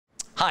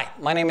Hi,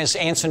 my name is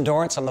Anson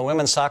Dorrance. I'm the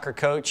women's soccer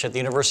coach at the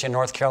University of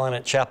North Carolina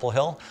at Chapel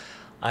Hill.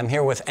 I'm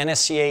here with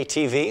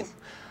NSCAATV.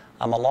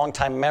 I'm a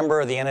longtime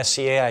member of the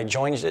NSCAA. I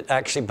joined it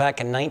actually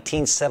back in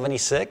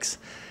 1976,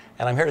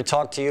 and I'm here to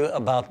talk to you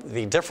about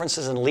the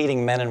differences in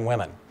leading men and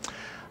women.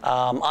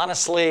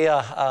 Honestly,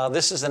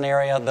 this is an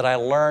area that I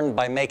learned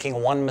by making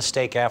one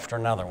mistake after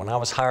another. When I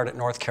was hired at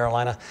North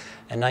Carolina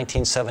in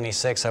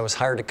 1976, I was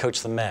hired to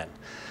coach the men.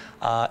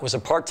 It was a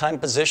part-time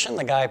position.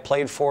 The guy I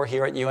played for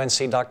here at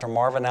UNC, Dr.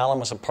 Marvin Allen,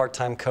 was a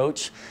part-time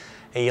coach.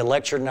 He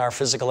lectured in our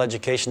physical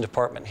education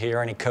department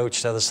here, and he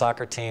coached the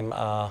soccer team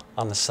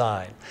on the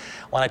side.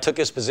 When I took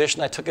his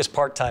position, I took his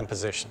part-time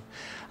position.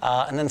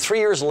 And then 3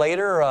 years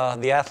later,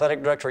 the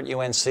athletic director at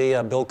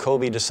UNC, Bill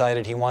Kobe,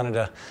 decided he wanted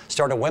to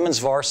start a women's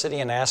varsity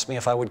and asked me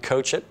if I would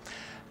coach it.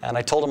 And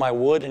I told him I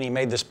would, and he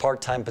made this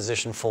part-time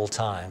position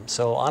full-time.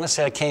 So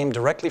honestly, I came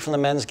directly from the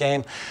men's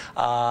game.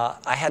 I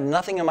had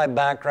nothing in my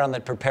background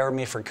that prepared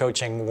me for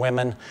coaching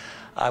women.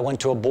 I went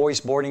to a boys'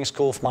 boarding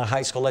school for my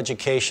high school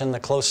education. The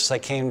closest I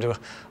came to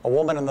a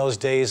woman in those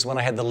days when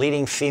I had the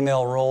leading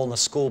female role in the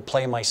school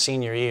play my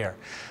senior year.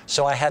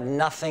 So I had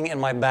nothing in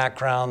my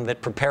background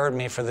that prepared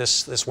me for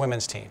this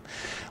women's team.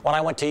 When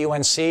I went to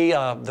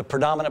UNC, the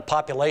predominant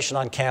population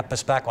on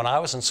campus back when I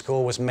was in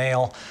school was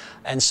male,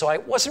 and so I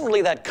wasn't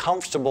really that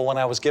comfortable when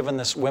I was given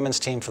this women's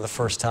team for the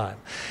first time.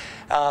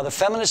 The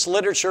feminist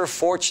literature,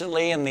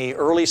 fortunately, in the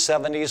early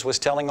 70s was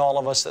telling all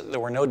of us that there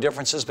were no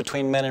differences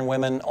between men and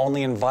women,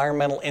 only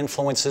environmental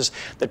influences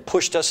that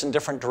pushed us in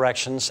different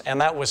directions, and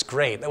that was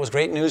great. That was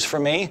great news for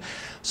me.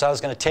 So I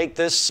was going to take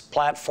this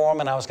platform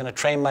and I was going to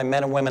train my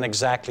men and women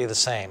exactly the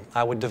same.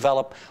 I would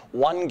develop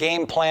one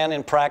game plan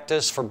in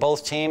practice for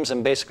both teams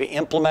and basically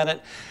implement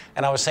it.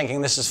 And I was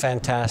thinking, this is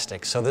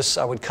fantastic. So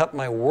I would cut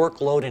my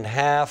workload in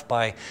half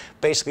by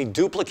basically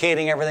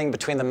duplicating everything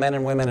between the men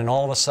and women, and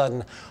all of a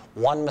sudden,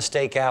 one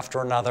mistake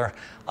after another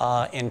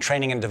in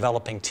training and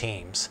developing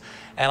teams.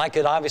 And I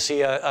could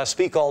obviously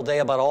speak all day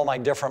about all my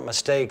different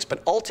mistakes,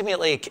 but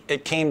ultimately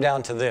it came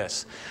down to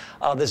this.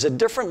 There's a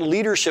different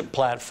leadership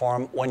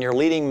platform when you're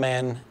leading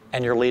men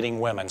and you're leading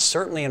women,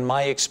 certainly in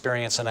my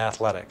experience in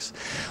athletics.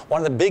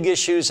 One of the big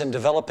issues in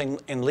developing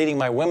and leading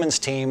my women's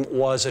team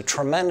was a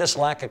tremendous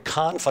lack of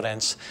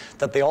confidence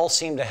that they all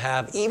seemed to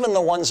have, even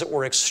the ones that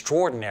were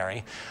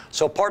extraordinary.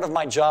 So part of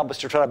my job was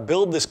to try to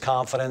build this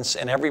confidence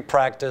in every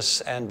practice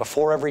and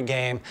before every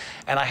game,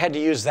 and I had to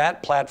use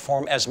that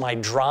platform as my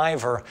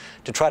driver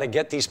to try to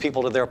get these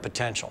people to their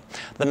potential.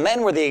 The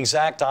men were the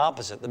exact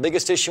opposite. The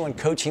biggest issue in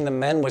coaching the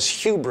men was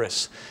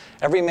hubris.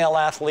 Every male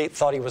athlete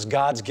thought he was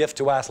God's gift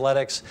to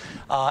athletics.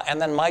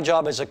 And then my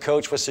job as a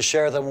coach was to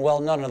share them,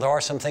 well, no, there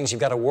are some things you've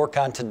got to work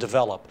on to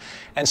develop.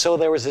 And so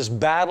there was this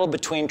battle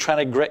between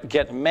trying to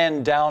get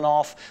men down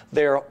off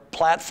their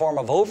platform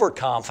of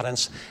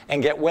overconfidence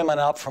and get women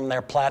up from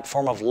their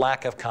platform of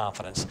lack of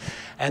confidence.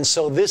 And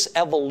so this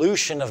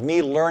evolution of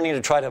me learning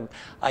to try to,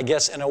 I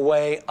guess, in a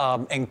way,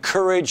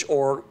 encourage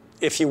or,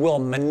 if you will,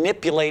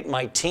 manipulate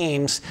my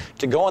teams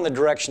to go in the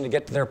direction to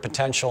get to their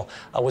potential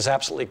was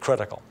absolutely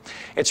critical.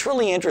 It's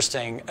really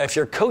interesting. If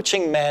you're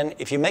coaching men,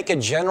 if you make a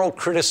general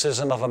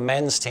criticism of a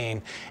men's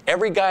team,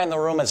 every guy in the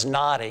room is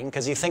nodding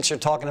because he thinks you're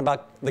talking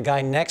about the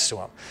guy next to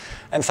him.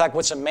 In fact,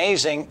 what's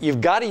amazing, you've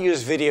got to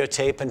use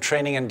videotape in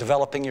training and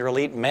developing your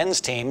elite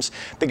men's teams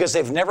because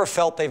they've never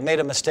felt they've made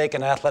a mistake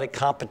in athletic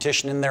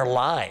competition in their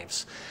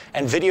lives.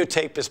 And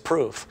videotape is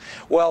proof.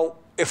 Well,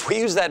 if we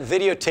use that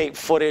videotape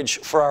footage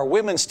for our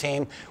women's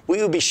team,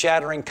 we would be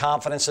shattering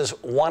confidences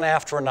one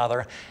after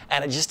another,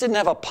 and it just didn't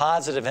have a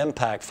positive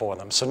impact for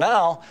them. So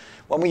now,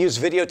 when we use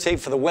videotape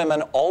for the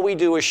women, all we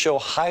do is show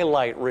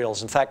highlight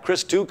reels. In fact,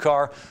 Chris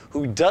Dukar,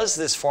 who does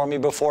this for me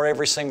before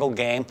every single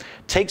game,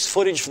 takes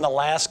footage from the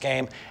last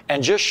game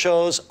and just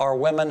shows our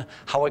women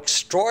how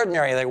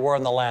extraordinary they were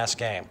in the last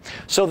game.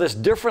 So this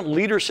different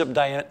leadership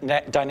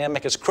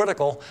dynamic is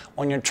critical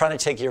when you're trying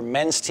to take your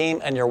men's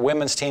team and your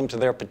women's team to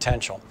their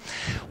potential.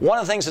 One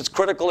of the things that's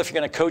critical if you're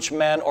going to coach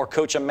men or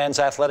coach a men's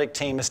athletic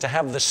team is to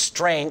have the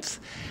strength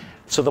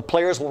so the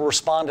players will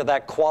respond to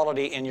that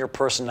quality in your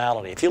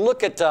personality. If you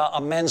look at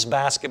a men's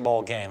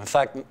basketball game, in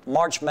fact,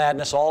 March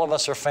Madness, all of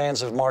us are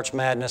fans of March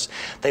Madness.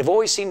 They've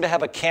always seemed to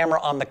have a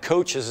camera on the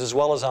coaches as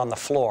well as on the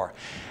floor.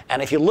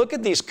 And if you look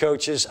at these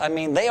coaches, I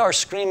mean, they are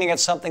screaming at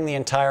something the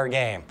entire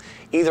game,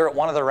 either at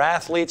one of their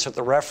athletes or at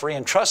the referee.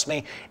 And trust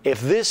me,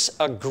 if this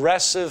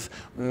aggressive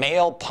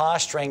male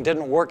posturing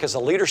didn't work as a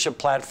leadership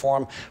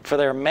platform for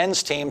their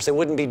men's teams, they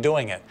wouldn't be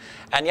doing it.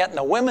 And yet in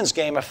the women's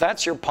game, if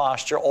that's your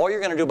posture, all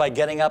you're going to do by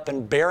getting up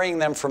and burying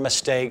them for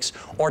mistakes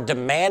or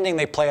demanding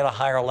they play at a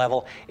higher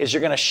level is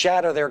you're going to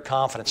shatter their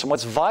confidence. And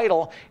what's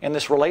vital in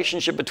this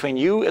relationship between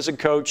you as a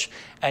coach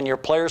and your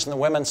players on the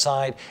women's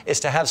side is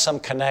to have some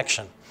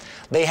connection.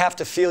 They have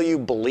to feel you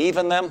believe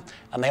in them,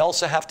 and they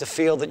also have to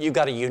feel that you've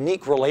got a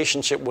unique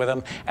relationship with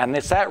them, and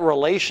it's that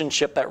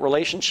relationship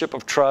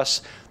of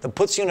trust, that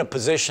puts you in a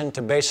position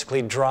to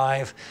basically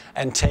drive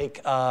and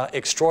take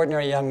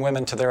extraordinary young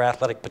women to their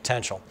athletic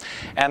potential.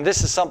 And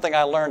this is something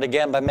I learned,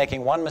 again, by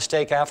making one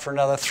mistake after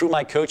another through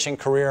my coaching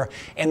career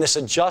in this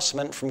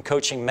adjustment from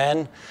coaching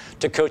men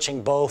to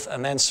coaching both,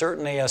 and then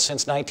certainly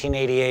since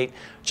 1988,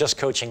 just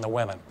coaching the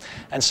women.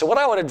 And so what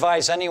I would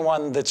advise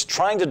anyone that's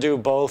trying to do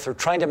both or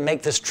trying to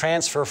make this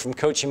transfer from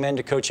coaching men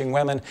to coaching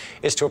women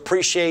is to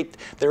appreciate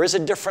there is a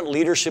different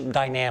leadership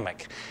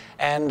dynamic.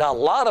 And a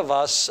lot of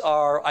us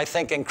are, I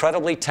think,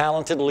 incredibly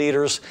talented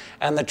leaders,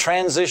 and the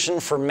transition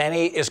for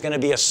many is going to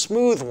be a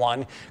smooth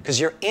one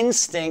because your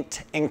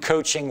instinct in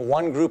coaching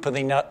one group or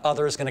the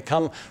other is going to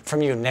come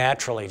from you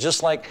naturally.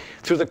 Just like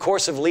through the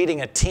course of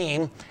leading a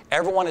team,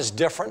 everyone is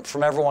different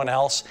from everyone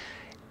else.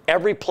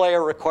 Every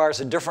player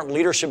requires a different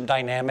leadership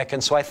dynamic,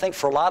 and so I think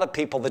for a lot of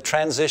people, the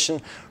transition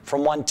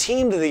from one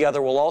team to the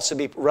other will also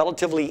be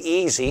relatively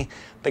easy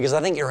because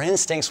I think your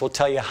instincts will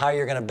tell you how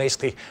you're going to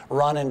basically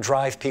run and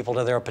drive people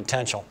to their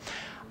potential.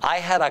 I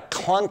had a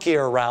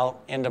clunkier route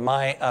into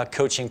my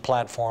coaching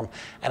platform,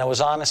 and it was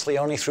honestly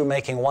only through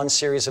making one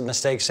series of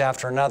mistakes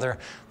after another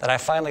that I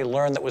finally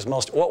learned that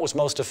what was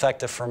most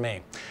effective for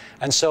me.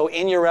 And so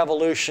in your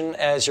evolution,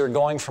 as you're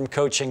going from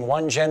coaching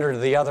one gender to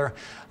the other,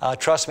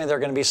 trust me, there are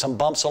going to be some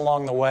bumps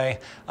along the way,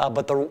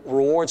 but the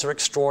rewards are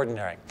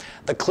extraordinary.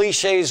 The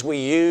cliches we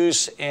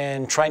use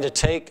in trying to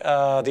take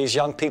these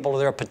young people to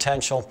their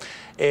potential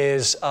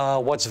is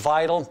what's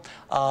vital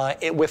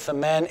with the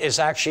men is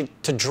actually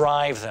to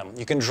drive them.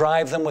 You can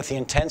drive them with the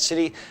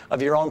intensity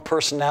of your own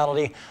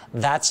personality.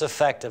 That's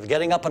effective.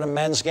 Getting up in a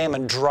men's game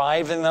and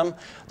driving them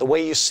the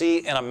way you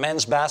see in a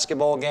men's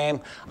basketball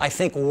game, I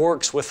think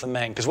works with the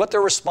men because what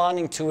they're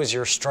responding to is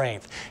your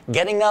strength.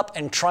 Getting up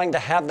and trying to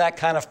have that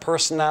kind of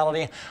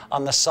personality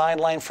on the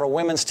sideline for a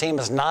women's team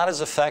is not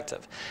as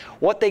effective.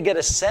 What they get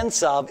a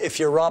sense of if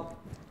you're up,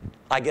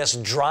 I guess,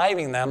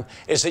 driving them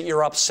is that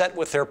you're upset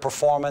with their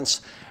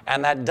performance,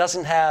 and that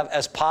doesn't have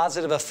as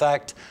positive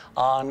effect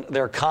on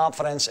their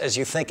confidence as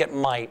you think it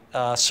might.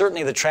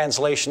 Certainly the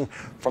translation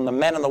from the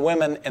men and the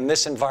women in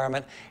this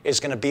environment is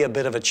going to be a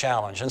bit of a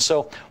challenge. And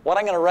so what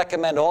I'm going to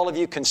recommend all of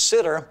you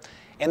consider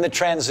in the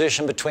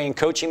transition between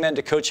coaching men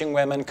to coaching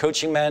women,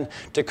 coaching men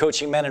to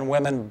coaching men and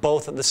women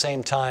both at the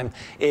same time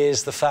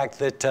is the fact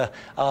that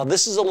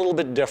this is a little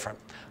bit different.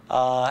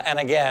 And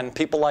again,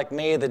 people like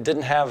me that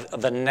didn't have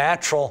the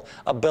natural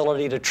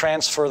ability to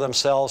transfer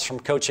themselves from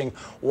coaching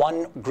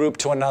one group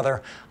to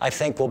another, I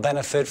think will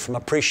benefit from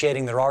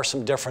appreciating there are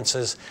some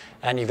differences,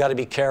 and you've got to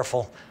be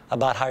careful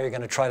about how you're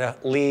going to try to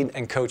lead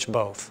and coach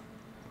both.